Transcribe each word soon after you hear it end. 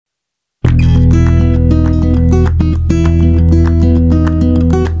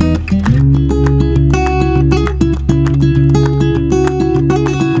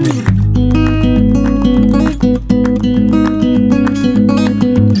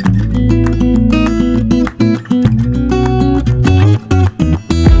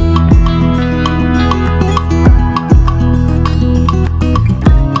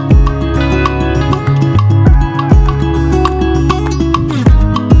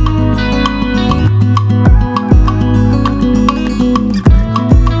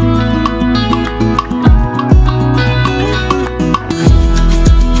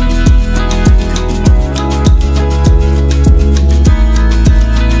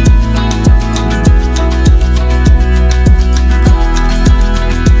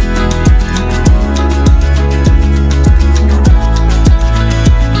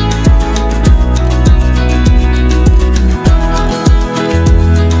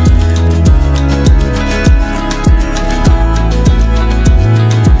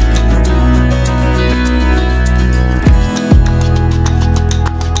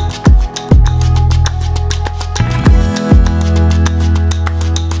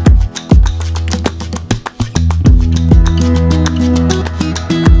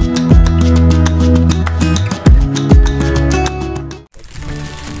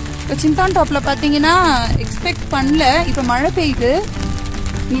சிந்தான் டாப்ல பாத்தீங்கன்னா எக்ஸ்பெக்ட் பண்ணல. இப்போ மழை பெய்யுது,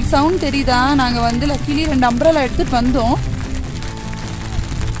 உங்களுக்கு சவுண்ட் தெரியுதா? நாங்க வந்து லக்கிலி 2 அம்ப்ரெல்லா எடுத்துட்டு வந்தோம்.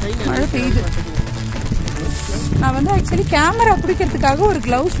 மழை பெய்யுது. நான் வந்து ஆக்சுவலி கேமரா பிடிக்கிறதுக்காக ஒரு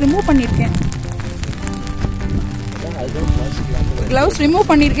கிளவுஸ் ரிமூவ் பண்ணியிருக்கேன்.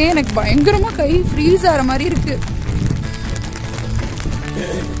 எனக்கு பயங்கரமா கை ஃப்ரீஸ் ஆகிற மாதிரி இருக்கு.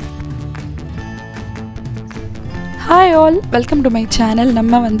 Hi all, welcome to my channel.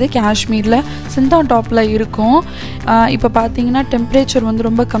 நம்ம வந்து காஷ்மீரில் சிந்தான் டாப்பில் இருக்கோம். இப்போ பார்த்தீங்கன்னா டெம்பரேச்சர் வந்து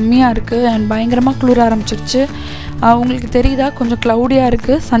ரொம்ப கம்மியாக இருக்குது அண்ட் பயங்கரமாக குளிர ஆரம்பிச்சிருச்சு. உங்களுக்கு தெரியுதா, கொஞ்சம் க்ளவுடியாக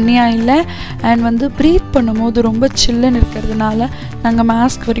இருக்குது, சன்னியாக இல்லை. அண்ட் வந்து ப்ரீத் பண்ணும்போது ரொம்ப சில்லுன்னு இருக்கிறதுனால நாங்கள்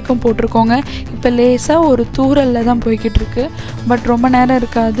மாஸ்க் வரைக்கும் போட்டிருக்கோங்க. இப்போ லேசாக ஒரு தூரலில் தான் போய்கிட்டு இருக்கு, பட் ரொம்ப நேரம்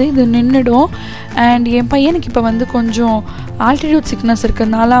இருக்காது, இது நின்றுடும். அண்ட் என் பையனுக்கு இப்போ வந்து கொஞ்சம் ஆல்டிடியூட் சிக்னஸ்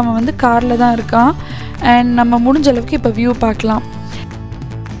இருக்கிறதுனால அவன் வந்து காரில் தான் இருக்கான். அண்ட் நம்ம முடிஞ்ச அளவுக்கு இப்போ வியூ பார்க்கலாம்.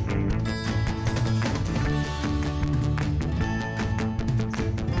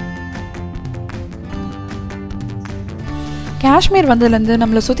 காஷ்மீர் வந்ததுலேருந்து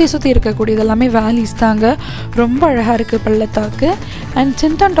நம்மளை சுற்றி இருக்கக்கூடியது எல்லாமே வேலிஸ் தாங்க. ரொம்ப அழகாக இருக்குது பள்ளத்தாக்கு. அண்ட்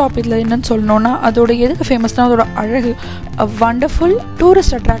சிந்தான் டாப் இதில் என்னென்னு சொல்லணுன்னா, அதோட எதுக்கு ஃபேமஸ்னால் அதோட அழகு, வண்டர்ஃபுல்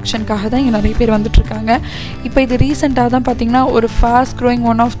டூரிஸ்ட் அட்ராக்ஷனுக்காக தான் இங்கே நிறைய பேர் வந்துட்டுருக்காங்க. இப்போ இது ரீசெண்டாக தான் பார்த்திங்கன்னா ஒரு fast growing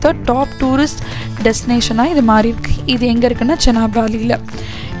one of the top tourist டெஸ்டினேஷனாக இது மாறி இருக்குது. இது எங்கே இருக்குன்னா சென்னை வேலியில்.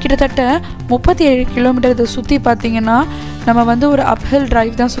 கிட்டத்தட்ட 37 கிலோமீட்டர் இதை சுற்றி பார்த்திங்கன்னா நம்ம வந்து ஒரு அப்ஹில்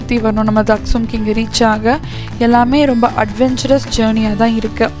ட்ரைவ் தான் சுற்றி வரணும் நம்ம தக்ஸும்க்கு இங்கே ரீச் ஆக. எல்லாமே ரொம்ப அட்வென்ச்சரஸ் ஜேர்னியாக தான்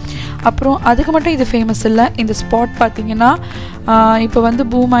இருக்குது. அப்புறம் அதுக்கு மட்டும் இது ஃபேமஸ் இல்லை. இந்த ஸ்பாட் பார்த்திங்கன்னா இப்போ வந்து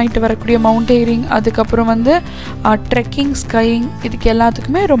பூம் ஆகிட்டு வரக்கூடிய மவுண்டேரிங், அதுக்கப்புறம் வந்து ட்ரெக்கிங், ஸ்கையிங், இதுக்கு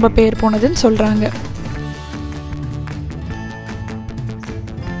எல்லாத்துக்குமே ரொம்ப பேர் போனதுன்னு சொல்கிறாங்க.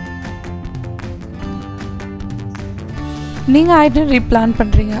 நீங்கள் ஐட்டன் ரீப்ளான்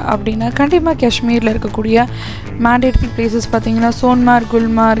பண்ணுறீங்க அப்படின்னா கண்டிப்பாக காஷ்மீரில் இருக்கக்கூடிய மேண்டேட்டரி பிளேசஸ் பார்த்தீங்கன்னா சோன்மார்க்,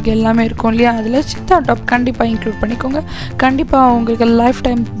 குல்மார்க் எல்லாமே இருக்கும் இல்லையா, அதில் சிந்தான் டாப் கண்டிப்பாக இன்க்ளூட் பண்ணிக்கோங்க. கண்டிப்பாக உங்களுக்கு லைஃப்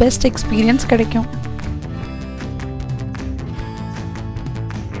டைம் பெஸ்ட் எக்ஸ்பீரியன்ஸ் கிடைக்கும்.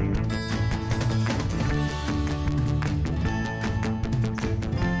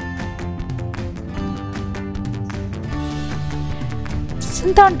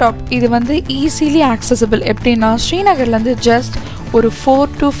 சிந்தான் டாப் இது வந்து ஈஸிலி ஆக்சசபிள். எப்படின்னா ஸ்ரீநகர்லேருந்து ஜஸ்ட் ஒரு 4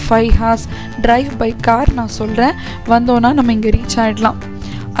 to 5 hours drive by car நான் சொல்கிறேன். வந்தோன்னா நம்ம இங்கே ரீச் ஆகிடலாம்.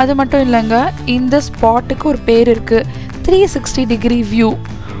 அது மட்டும் இல்லைங்க, இந்த ஸ்பாட்டுக்கு ஒரு பேர் இருக்குது, 360 degree வியூ.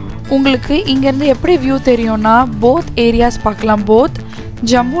 உங்களுக்கு இங்கேருந்து எப்படி வியூ தெரியும்னா போத் ஏரியாஸ் பார்க்கலாம். போத்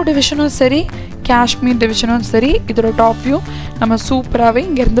ஜம்மு டிவிஷனும் சரி, காஷ்மீர் டிவிஷனும் சரி, இதோட டாப் வியூ நம்ம சூப்பராகவே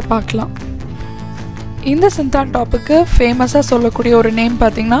இங்கேருந்து பார்க்கலாம். இந்த சிந்தான் டாப்புக்கு ஃபேமஸாக சொல்லக்கூடிய ஒரு நேம்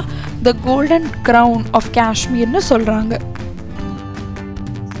பார்த்திங்கன்னா த கோல்டன் க்ரவுன் ஆஃப் காஷ்மீர்னு சொல்கிறாங்க.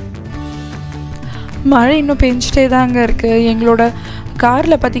 மழை இன்னும் பெஞ்சிட்டே தாங்க இருக்குது. எங்களோட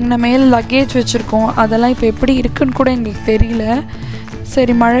காரில் பார்த்திங்கன்னா மேலே லக்கேஜ் வச்சுருக்கோம், அதெல்லாம் இப்போ எப்படி இருக்குன்னு கூட எங்களுக்கு தெரியல.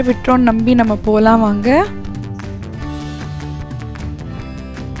 சரி, மழை விட்டோன்னு நம்பி நம்ம போகலாம் வாங்க.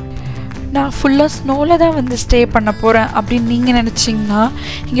 நான் ஃபுல்லாக ஸ்னோவில் தான் வந்து ஸ்டே பண்ண போகிறேன் அப்படின்னு நீங்கள் நினச்சிங்கன்னா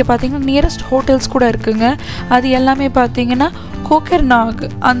இங்கே பார்த்தீங்கன்னா நியரஸ்ட் ஹோட்டல்ஸ் கூட இருக்குங்க. அது எல்லாமே பார்த்தீங்கன்னா கோக்கர்நாக்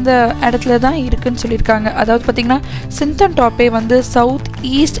அந்த இடத்துல தான் இருக்குதுன்னு சொல்லியிருக்காங்க. அதாவது பார்த்திங்கன்னா சிந்தான் டாப்பே வந்து south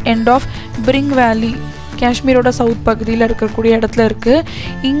east end of bring வேலி, காஷ்மீரோட சவுத் பகுதியில் இருக்கக்கூடிய இடத்துல இருக்குது.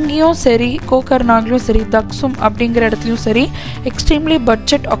 இங்கேயும் சரி, கோக்கர்நாக்லேயும் சரி, தக்ஸும் அப்படிங்கிற இடத்துலையும் சரி எக்ஸ்ட்ரீம்லி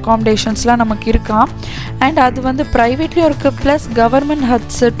பட்ஜெட் அக்காமடேஷன்ஸ்லாம் நமக்கு இருக்கான். அண்ட் அது வந்து ப்ரைவேட்லேயும் இருக்குது, plus government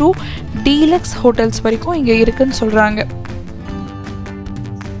hertz to deluxe hotels வரைக்கும் இங்கே இருக்குதுன்னு சொல்கிறாங்க.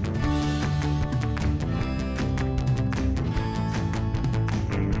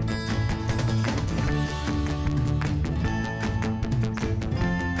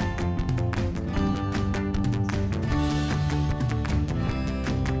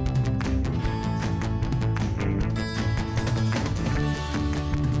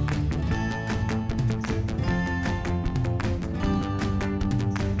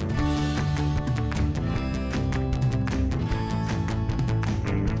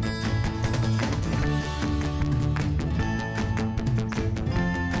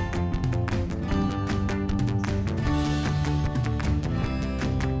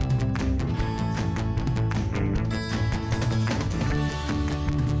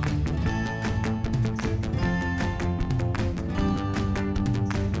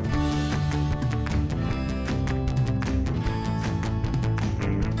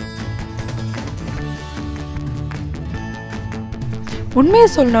 உண்மையை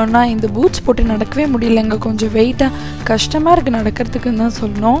சொல்லணுன்னா இந்த பூட்ஸ் போட்டு நடக்கவே முடியலைங்க. கொஞ்சம் வெயிட்டாக கஷ்டமாக இருக்குது நடக்கிறதுக்குன்னு தான்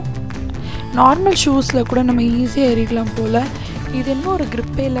சொல்லணும். நார்மல் ஷூஸில் கூட நம்ம ஈஸியாக ஏறிடலாம் போல். இது என்ன ஒரு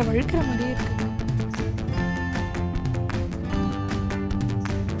கிரிப்பே இல்லை, வழுக்கிற மாதிரியே இருக்குது.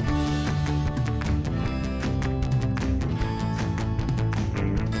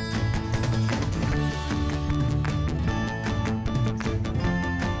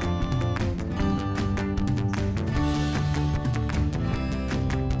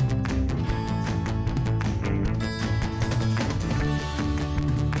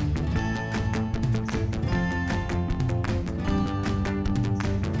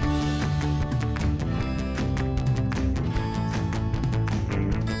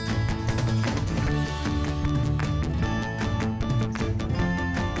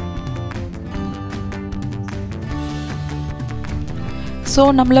 ஸோ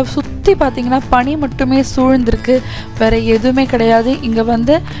நம்மளை சுற்றி பார்த்திங்கன்னா பனி மட்டுமே சூழ்ந்திருக்கு, வேறு எதுவுமே கிடையாது. இங்கே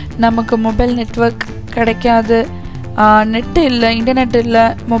வந்து நமக்கு மொபைல் நெட்வொர்க் கிடைக்காது, நெட்டு இல்லை, இன்டர்நெட் இல்லை,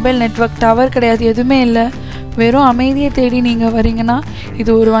 மொபைல் நெட்வொர்க் டவர் கிடையாது, எதுவுமே இல்லை. வெறும் அமைதியை தேடி நீங்கள் வரீங்கன்னா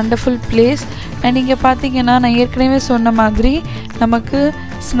இது ஒரு வண்டர்ஃபுல் பிளேஸ். அண்ட் இங்கே பார்த்தீங்கன்னா நான் ஏற்கனவே சொன்ன மாதிரி நமக்கு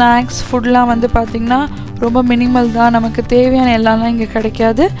ஸ்நாக்ஸ் ஃபுட்லாம் வந்து பார்த்திங்கன்னா ரொம்ப மினிமல் தான், நமக்கு தேவையான எல்லாம்லாம் இங்கே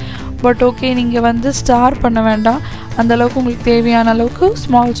கிடைக்காது. பட் ஓகே, நீங்கள் வந்து ஸ்டார் பண்ண வேண்டாம், அந்தளவுக்கு உங்களுக்கு தேவையான அளவுக்கு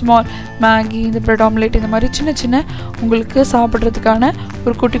ஸ்மால் மேகி, இந்த பிரெட் ஆம்லேட், இந்த மாதிரி சின்ன சின்ன உங்களுக்கு சாப்பிட்றதுக்கான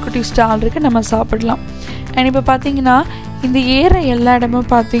ஒரு குட்டி குட்டி ஸ்டால் இருக்குது, நம்ம சாப்பிடலாம். அண்ட் இப்போ பார்த்தீங்கன்னா இந்த ஏற எல்லா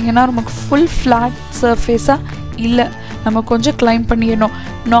இடமும் பார்த்தீங்கன்னா நமக்கு ஃபுல் ஃப்ளாட் சர்ஃபேஸாக இல்லை, நம்ம கொஞ்சம் கிளைம் பண்ணிடணும்.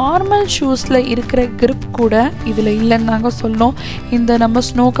 நார்மல் ஷூஸில் இருக்கிற கிரிப் கூட இதில் இல்லைன்னு நாங்கள் சொன்னோம். இந்த நம்ம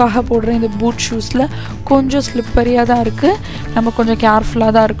ஸ்னோக்காக போடுற இந்த பூட் ஷூஸில் கொஞ்சம் ஸ்லிப்பரியாக தான் இருக்குது, நம்ம கொஞ்சம்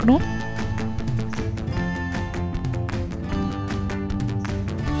கேர்ஃபுல்லாக தான் இருக்கணும்.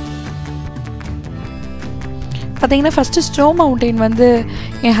 பார்த்திங்கன்னா ஃபஸ்ட்டு ஸ்னோ மவுண்டெயின் வந்து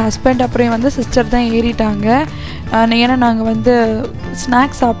என் ஹஸ்பண்ட் அப்புறம் வந்து சிஸ்டர் தான் ஏறிட்டாங்க. ஏன்னா நாங்கள் வந்து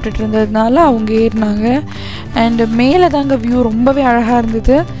ஸ்நாக்ஸ் சாப்பிட்டுட்டு இருந்ததுனால அவங்க ஏறினாங்க. அண்டு மேலே தாங்க வியூ ரொம்பவே அழகாக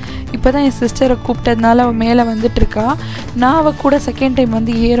இருந்தது. இப்போ தான் என் சிஸ்டரை கூப்பிட்டதுனால அவள் மேலே வந்துட்டுருக்கா. நான் அவள் கூட செகண்ட் டைம்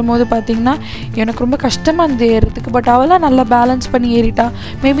வந்து ஏறும்போது பார்த்திங்கன்னா எனக்கு ரொம்ப கஷ்டமாக இருந்தது ஏறுறதுக்கு. பட் அவளாம் நல்லா பேலன்ஸ் பண்ணி ஏறிட்டா.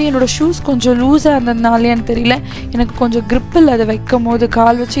 மேபி என்னோடய ஷூஸ் கொஞ்சம் லூஸாக இருந்ததுனாலேன்னு தெரியல, எனக்கு கொஞ்சம் க்ரிப் இல்லை, அதை வைக்கும் போது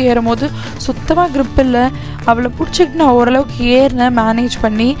கால் வச்சு ஏறும் போது சுத்தமாக க்ரிப் இல்லை. அவளை பிடிச்சிக்கிட்டு நான் ஓரளவுக்கு ஏறினேன் மேனேஜ்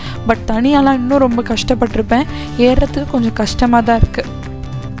பண்ணி. பட் தனியாலாம் இன்னும் ரொம்ப கஷ்டப்பட்டிருப்பேன், ஏறுறதுக்கு கொஞ்சம் கஷ்டமாக தான் இருக்குது.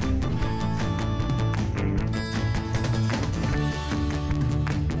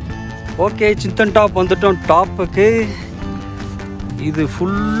 ஓகே, சிந்தன் டாப் வந்துட்டோம். டாப்புக்கு இது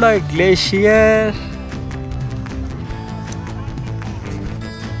ஃபுல்லாக கிளேஷியர்.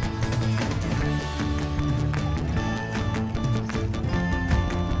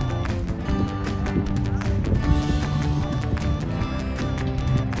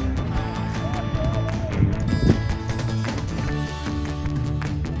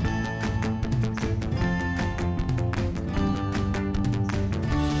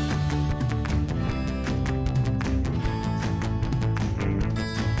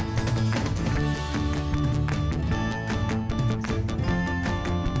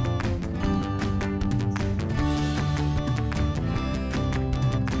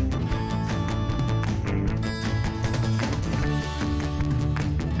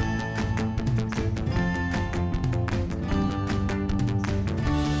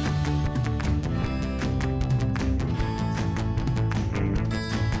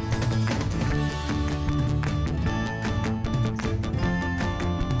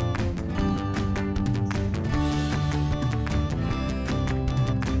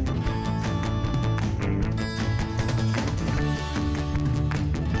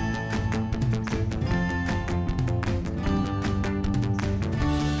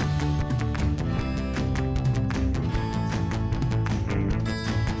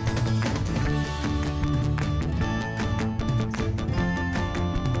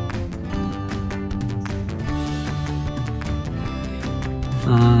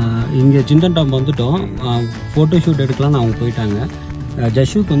 இங்கே சிந்தன் டாப் வந்துட்டோம். ஃபோட்டோ ஷூட் எடுக்கலான்னு அவங்க போயிட்டாங்க.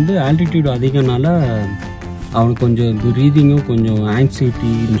 ஜஷுக்கு வந்து ஆல்டிடியூட் அதிகனால அவனுக்கு கொஞ்சம் ப்ரீதிங்கும் கொஞ்சம்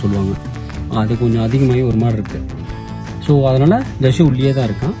ஆங்ஸைட்டின்னு சொல்லுவாங்க, அது கொஞ்சம் அதிகமாகி ஒரு மாதிரி இருக்குது. ஸோ அதனால் ஜஷு உள்ளே தான்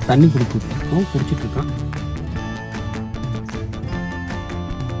இருக்கான், தண்ணி குடிச்சிட்ருக்கான்.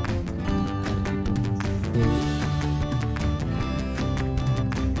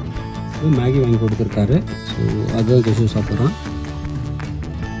 மேகி வாங்கி கொடுத்துருக்காரு. ஸோ அதுதான் ஜஷு சாப்பிட்றான்.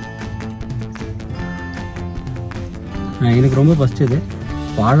 எனக்கு ரொம்ப ஃபஸ்ட்டு இது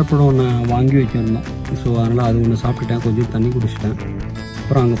வாழைப்பழம் ஒன்று வாங்கி வச்சுருந்தோம். ஸோ அதனால் அது ஒன்று சாப்பிட்டுட்டேன், கொஞ்சம் தண்ணி குடிச்சிட்டேன்.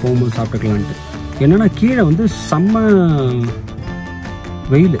 அப்புறம் அங்கே போகும்போது சாப்பிட்டுக்கலான்ட்டு. என்னென்னா கீழே வந்து செம்ம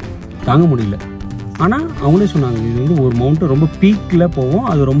வெயில் தாங்க முடியல. ஆனால் அவங்களே சொன்னாங்க இது வந்து ஒரு மவுண்டன் ரொம்ப பீக்கில் போவோம்,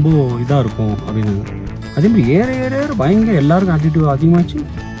 அது ரொம்ப இதாக இருக்கும் அப்படின்னாங்க. அதேமாதிரி ஏற ஏற ஏற பயங்கர எல்லாருக்கும் ஆட்டிடியூட் அதிகமாச்சு.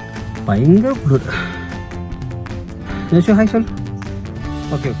 பயங்கர குளிர். ஹாய் சொல்.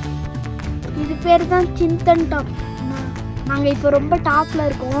 ஓகே, இது பேர் தான் சிந்தன் டாப். நாங்கள் இப்போ ரொம்ப டாப்பில்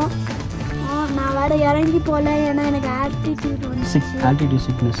இருக்கோம். நான் வேறு இறங்கி போகல, ஏன்னா எனக்கு ஆல்டிடியூட்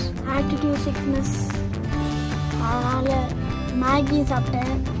சிக்னஸ். அதனால் மேகி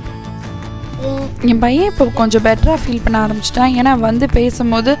சாப்பிட்டேன். என் பையன் இப்போ கொஞ்சம் பெட்டராக ஃபீல் பண்ண ஆரம்பிச்சிட்டான். ஏன்னா வந்து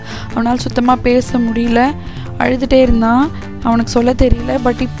பேசும்போது அவனால் சுத்தமாக பேச முடியல, அழுதுகிட்டே இருந்தான், அவனுக்கு சொல்ல தெரியல.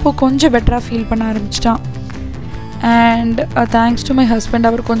 பட் இப்போ கொஞ்சம் பெட்டராக ஃபீல் பண்ண ஆரம்பிச்சிட்டான். And thanks to my husband,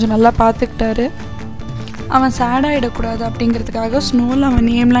 அவர் கொஞ்சம் நல்லா பார்த்துக்கிட்டாரு. அவன் சேடாகிடக்கூடாது அப்படிங்கிறதுக்காக ஸ்னோவில் அவன்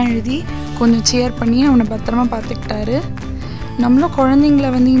நேம்லாம் எழுதி கொஞ்சம் சேர் பண்ணி அவனை பத்திரமா பார்த்துக்கிட்டாரு. நம்மளும் குழந்தைங்கள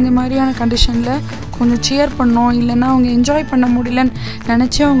வந்து இந்த மாதிரியான கண்டிஷனில் கொஞ்சம் சேர் பண்ணோம், இல்லைன்னா அவங்க என்ஜாய் பண்ண முடியலன்னு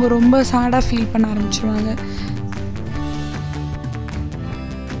நினச்சி அவங்க ரொம்ப சேடாக ஃபீல் பண்ண ஆரம்பிச்சிருவாங்க.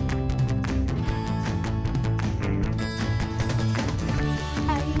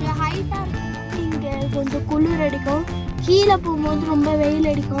 இங்கே ஹைட்டாக இங்கே கொஞ்சம் குளிர் அடிக்கும், கீழே போகும்போது ரொம்ப வெயில்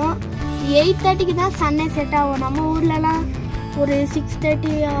அடிக்கும். 8:30க்கு தான் சன்னே செட் ஆகும். நம்ம ஊர்லலாம் ஒரு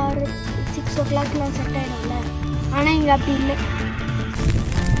 6:30 ஆர் 6 o'clockலாம் செட் ஆகிடும்ல, ஆனால் இங்கே அப்படி இல்லை.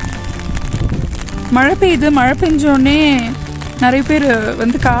 மழை பெய்யுது. மழை பெஞ்சோடனே நிறைய பேர்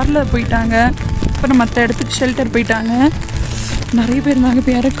வந்து காரில் போயிட்டாங்க. அப்புறம் மற்ற இடத்துக்கு ஷெல்டர் போயிட்டாங்க. நிறைய பேர் இருந்தாங்க,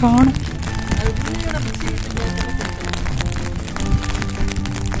 இப்போ யாரும் காணும்.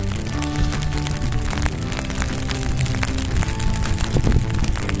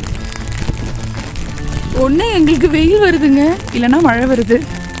 ஒன்று எங்களுக்கு வெயில் வருதுங்க, இல்லைன்னா மழை வருது.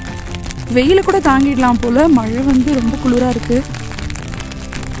 வெயிலை கூட தாங்கிடலாம் போல், மழை வந்து ரொம்ப குளிராக இருக்குது.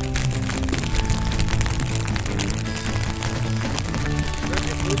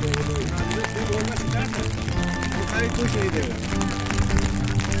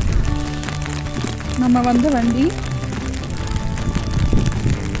 நம்ம வந்த வண்டி.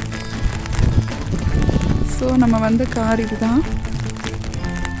 ஸோ நம்ம வந்த கார் இதுதான்.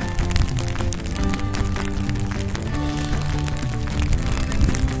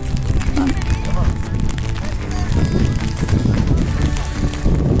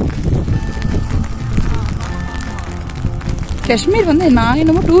 காஷ்மீர் வந்து நான்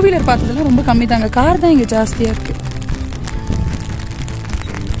என்னமோ 2 வீலர் பார்த்ததுலாம் ரொம்ப கம்மி தாங்க, கார் தான் இங்கே ஜாஸ்தியாக இருக்குது.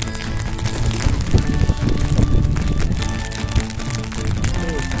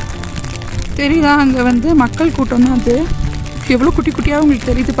 தெரியுதா, அங்கே வந்து மக்கள் கூட்டம் தான். அது எவ்வளோ குட்டி குட்டியாக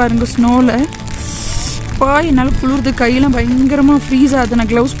உங்களுக்கு தெரியுது பாருங்கள் ஸ்னோவில். என்னால் குளிர்து, கையெல்லாம் பயங்கரமாக ஃப்ரீஸ் ஆகுது.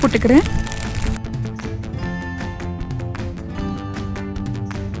 நான் க்ளவுஸ் போட்டுக்கிறேன்.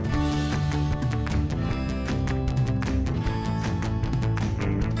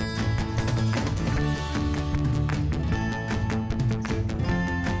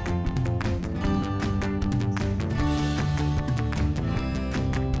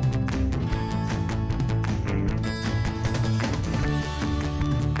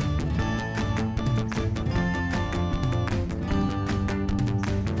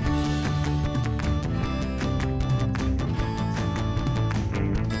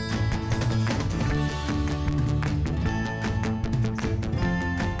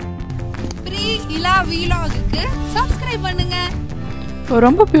 preelavlogக்கு சப்ஸ்கிரைப் பண்ணுங்க.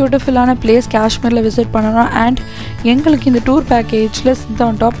 ரொம்ப பியூட்டிஃபுல்லான பிளேஸ் காஷ்மீரில் விசிட் பண்ணணும். அண்ட் எங்களுக்கு இந்த டூர் பேக்கேஜில்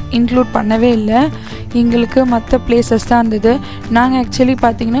சிந்தான் டாப் இன்க்ளூட் பண்ணவே இல்லை. எங்களுக்கு மற்ற பிளேசஸ் தான் இருந்தது. நாங்கள் ஆக்சுவலி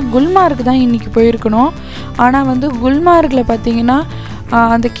பார்த்திங்கன்னா குல்மார்க் தான் இன்றைக்கி போயிருக்கணும். ஆனால் வந்து குல்மார்கில் பார்த்திங்கன்னா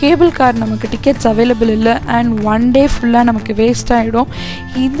அந்த கேபிள் கார் நமக்கு டிக்கெட்ஸ் அவைலபிள் இல்லை. அண்ட் 1 day ஃபுல்லாக நமக்கு வேஸ்ட் ஆகிடும்.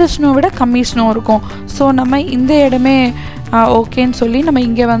 இந்த ஸ்னோ விட கம்மி ஸ்னோ இருக்கும். ஸோ நம்ம இந்த இடமே ஓகேன்னு சொல்லி நம்ம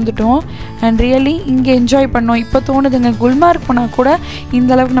இங்கே வந்துட்டோம். அண்ட் ரியலி இங்கே என்ஜாய் பண்ணோம். இப்போ தோணுதுங்க, குல்மார்க் போனால் கூட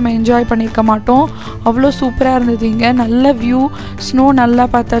இந்தளவுக்கு நம்ம என்ஜாய் பண்ணியிருக்க மாட்டோம். அவ்வளோ சூப்பராக இருந்தது. இங்கே நல்ல வியூ, ஸ்னோ நல்லா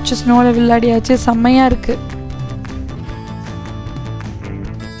பார்த்தாச்சு, ஸ்னோவில் விளையாடியாச்சு, செம்மையாக இருக்குது.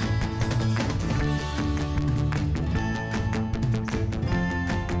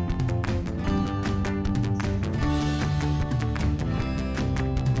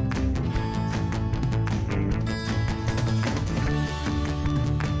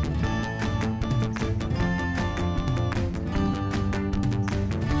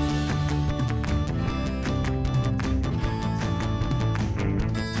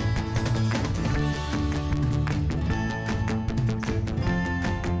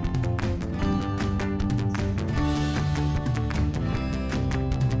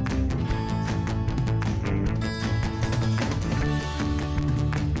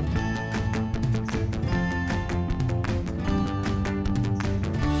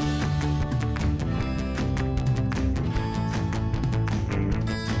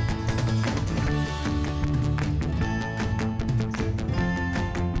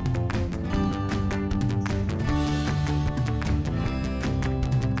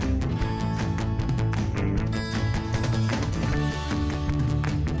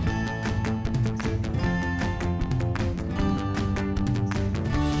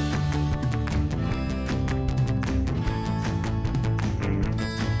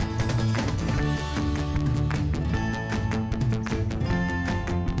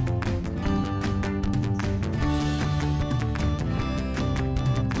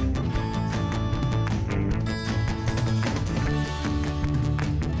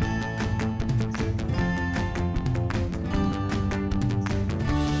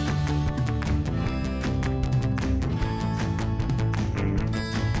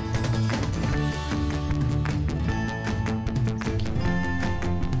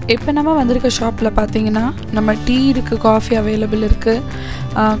 இப்போ நம்ம வந்திருக்க ஷாப்பில் பார்த்தீங்கன்னா நம்ம டீ இருக்குது, காஃபி அவைலபிள் இருக்குது.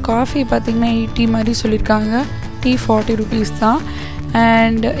 காஃபி பார்த்திங்கன்னா 80 மாதிரி சொல்லியிருக்காங்க, டீ 40 rupees தான்.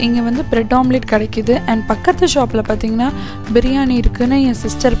 அண்ட் இங்கே வந்து பிரெட் ஆம்லேட் கிடைக்கிது. அண்ட் பக்கத்து ஷாப்பில் பார்த்திங்கன்னா பிரியாணி இருக்குதுன்னு என்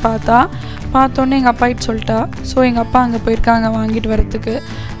சிஸ்டர் பார்த்தோன்னே எங்கள் அப்பாகிட்ட சொல்லிட்டா. ஸோ எங்கள் அப்பா அங்கே போயிருக்காங்க வாங்கிட்டு வரத்துக்கு.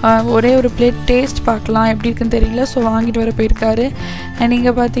 ஒரே ஒரு பிளேட் டேஸ்ட் பார்க்கலாம் எப்படி இருக்குன்னு தெரியல, ஸோ வாங்கிட்டு வர போயிருக்காரு. அண்ட்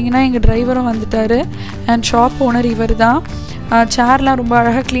இங்கே பார்த்தீங்கன்னா எங்கள் டிரைவரும் வந்துட்டார். அண்ட் ஷாப் ஓனர் இவர் தான். சேர்லாம் ரொம்ப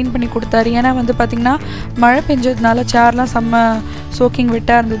அழகாக க்ளீன் பண்ணி கொடுத்தாரு. ஏன்னா வந்து பார்த்திங்கன்னா மழை பெஞ்சதுனால சேர்லாம் செம்ம சோக்கிங்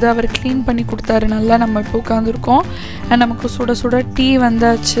வெட்டாக இருந்தது. அவர் க்ளீன் பண்ணி கொடுத்தாரு நல்லா. நம்ம இப்போ உட்காந்துருக்கோம். அண்ட் நமக்கு சுட சுட டீ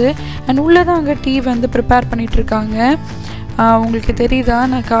வந்தாச்சு. அண்ட் உள்ளே தான் அங்கே டீ வந்து ப்ரிப்பேர் பண்ணிகிட்ருக்காங்க. உங்களுக்கு தெரியுதா?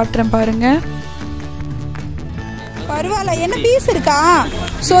 நான் காட்டுறேன் பாருங்கள். பரவாயில்ல, என்ன பீஸ் இருக்கா?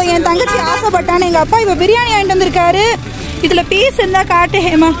 ஸோ என் தங்கச்சி ஆசைப்பட்டான்னு எங்கள் அப்பா இப்போ பிரியாணி வாங்கிட்டு வந்திருக்காரு. இதில் பீஸ் இருந்தால் காட்டு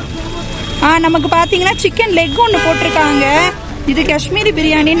ஹேமா. நமக்கு பார்த்தீங்கன்னா சிக்கன் லெக் ஒன்று போட்டிருக்காங்க. இது காஷ்மீரி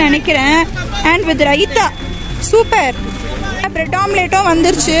பிரியாணின்னு நினைக்கிறேன். And with raita, super. Bread ஆம்லேட்டும்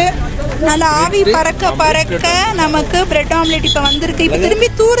வந்துருச்சு. நல்லா ஆவி பறக்க பறக்க நமக்கு பிரெட் ஆம்லேட் இப்போ வந்திருக்கு. இப்போ திரும்பி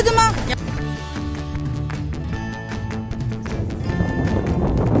தூருதுமா.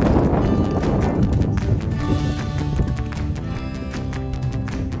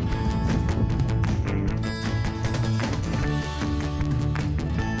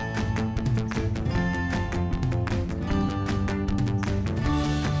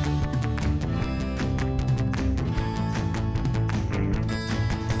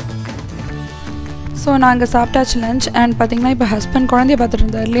 ஸோ நாங்கள் சாப்பிட்டாச்சு லஞ்ச். அண்ட் பார்த்திங்கன்னா இப்போ ஹஸ்பண்ட் குழந்தைய பார்த்துட்டு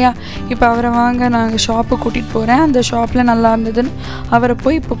இருந்தார் இல்லையா, இப்போ அவரை வாங்க நாங்கள் ஷாப்பு கூட்டிகிட்டு போகிறேன். அந்த ஷாப்பில் நல்லா இருந்ததுன்னு அவரை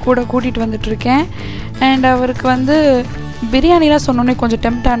போய் இப்போ கூட கூட்டிகிட்டு வந்துட்டுருக்கேன். அண்ட் அவருக்கு வந்து பிரியாணிலாம் சொன்னோன்னே கொஞ்சம்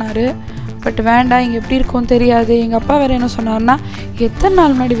டெம்ப்ட் ஆனார். பட் வேண்டாம், இங்கே எப்படி இருக்கும்னு தெரியாது. எங்கள் அப்பா வேறு என்ன சொன்னார்னா, எத்தனை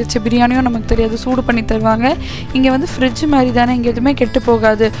நாள் முன்னாடி வச்ச பிரியாணியும் நமக்கு தெரியாது, சூடு பண்ணி தருவாங்க. இங்கே வந்து ஃப்ரிட்ஜ் மாதிரி தானே, இங்கே எதுவுமே கெட்டு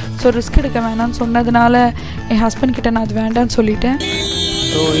போகாது, ஸோ ரிஸ்க் எடுக்க வேணாம்னு சொன்னதுனால என் ஹஸ்பண்ட் கிட்டே நான் அது வேண்டான்னு சொல்லிட்டேன்.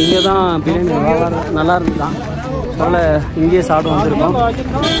 ஸோ இங்கே தான் பிரியாணி நல்லா இருந்துதான், அதனால் இங்கேயே சாப்பிட்டு வந்திருக்கோம்.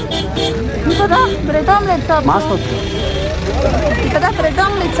 இப்போ தான் பிரெட் ஆம்லேட்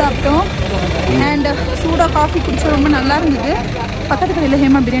சாப்பிட்டோம். அண்ட் சூடாக காஃபி குடிச்சா ரொம்ப நல்லா இருந்தது. பக்கத்து கடையில்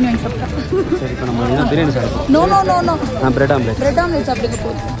ஹேமா பிரியாணி வாங்கி சாப்பிட்டோம். சரி, இப்போ நம்ம என்ன பிரியாணி சாப்பிட்டோம்? No no no no bread omelette சாப்பிடுங்க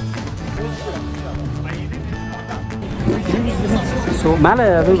போதும். ஸோ மேலே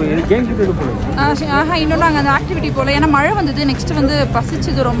அது கேம் கிட்ட போகலாம். இன்னும் நாங்கள் அந்த ஆக்டிவிட்டி போகல, ஏன்னா மழை வந்தது. நெக்ஸ்ட் வந்து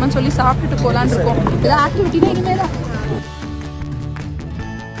பசிச்சது ரொம்பன்னு சொல்லி சாப்பிட்டுட்டு போகலான்னு இருக்கோம். ஏதாவது ஆக்டிவிட்டினா இனிமேல் தான்.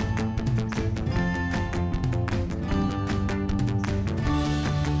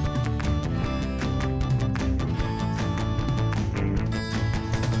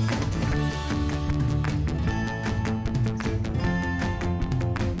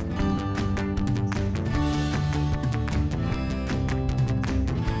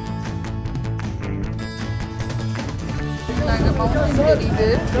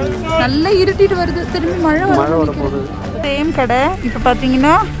 நல்லா இருட்டிட்டு வருது, திரும்பி மழை வர போகுது. சேம் கடை. இப்போ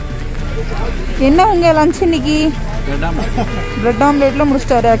பார்த்தீங்கன்னா என்ன உங்கள் லஞ்ச் இன்னைக்கு? பிரெட் ஆம்லேட்ல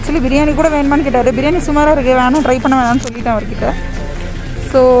முடிச்சிட்டாரு. ஆக்சுவலி பிரியாணி கூட வேணுமான்னு கேட்டார். பிரியாணி சுமாராக இருக்குது, வேணாம் ட்ரை பண்ண வேணாம்னு சொல்லிட்டேன் அவர்கிட்ட.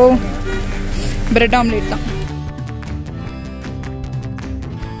 ஸோ பிரெட் ஆம்லேட் தான்.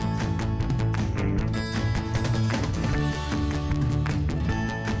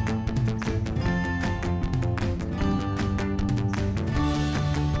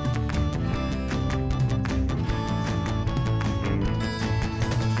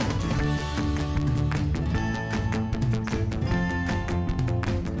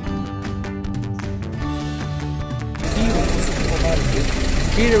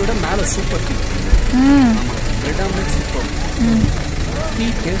 கீழே விட மேலே super tea. Bread omelette super, tea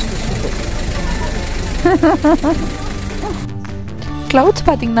taste super. Clouds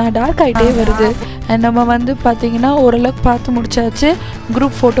பார்த்திங்கன்னா டார்க் ஆகிட்டே வருது. அண்ட் நம்ம வந்து பார்த்திங்கன்னா ஓரளவுக்கு பார்த்து முடிச்சாச்சு.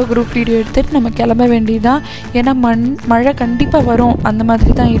 குரூப் ஃபோட்டோ, குரூப் வீடியோ எடுத்துகிட்டு நம்ம கிளம்ப வேண்டியதுதான். ஏன்னா மழை கண்டிப்பாக வரும், அந்த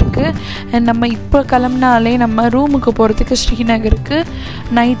மாதிரி தான் இருக்குது. அண்ட் நம்ம இப்போ கிளம்புனாலே நம்ம ரூமுக்கு போகிறதுக்கு ஸ்ரீநகருக்கு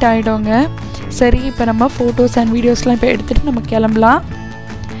நைட் ஆகிடுங்க. சரி, இப்போ நம்ம ஃபோட்டோஸ் அண்ட் வீடியோஸ்லாம் இப்போ எடுத்துகிட்டு நம்ம கிளம்பலாம்.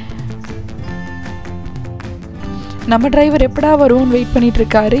 நம்ம டிரைவர் எப்படா வருவோன்னு வெயிட்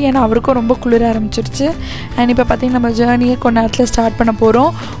பண்ணிகிட்ருக்காரு, ஏன்னா அவருக்கும் ரொம்ப குளிர ஆரம்பிச்சிருச்சு. அண்ட் இப்போ பார்த்திங்கன்னா நம்ம ஜேர்னியை கொஞ்ச நேரத்தில் ஸ்டார்ட் பண்ண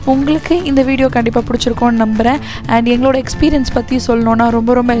போகிறோம். உங்களுக்கு இந்த வீடியோ கண்டிப்பாக பிடிச்சிருக்கோன்னு நம்புகிறேன். அண்ட் எங்களோட எக்ஸ்பீரியன்ஸ் பற்றி சொல்லணுன்னா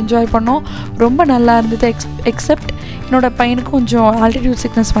ரொம்ப ரொம்ப என்ஜாய் பண்ணோம், ரொம்ப நல்லா இருந்தது. எக்ஸப்ட் என்னோடய பையனுக்கு கொஞ்சம் ஆல்டிடியூட்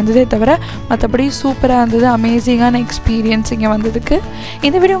சிக்னஸ் வந்ததே தவிர மற்றபடி சூப்பராக இருந்தது. அமேசிங்கான எக்ஸ்பீரியன்ஸ் இங்கே வந்ததுக்கு.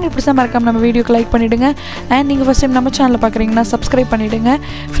 இந்த வீடியோ உங்களுக்கு பிடிச்சா மறக்காம நம்ம வீடியோக்கு லைக் பண்ணிவிடுங்க. அண்ட் நீங்கள் ஃபஸ்ட் டைம் நம்ம சேனலில் பார்க்குறீங்கன்னா சப்ஸ்கிரைப் பண்ணிவிடுங்க.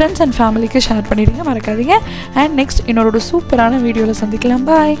 ஃப்ரெண்ட்ஸ் அண்ட் ஃபேமிலிக்கு ஷேர் பண்ணிவிடுங்க, மறக்காதீங்க. அண்ட் நெக்ஸ்ட் இன்னொரு சூப்பரான வீடியோவில் சந்திக்கலாம்.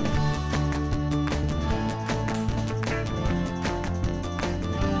 பாய்.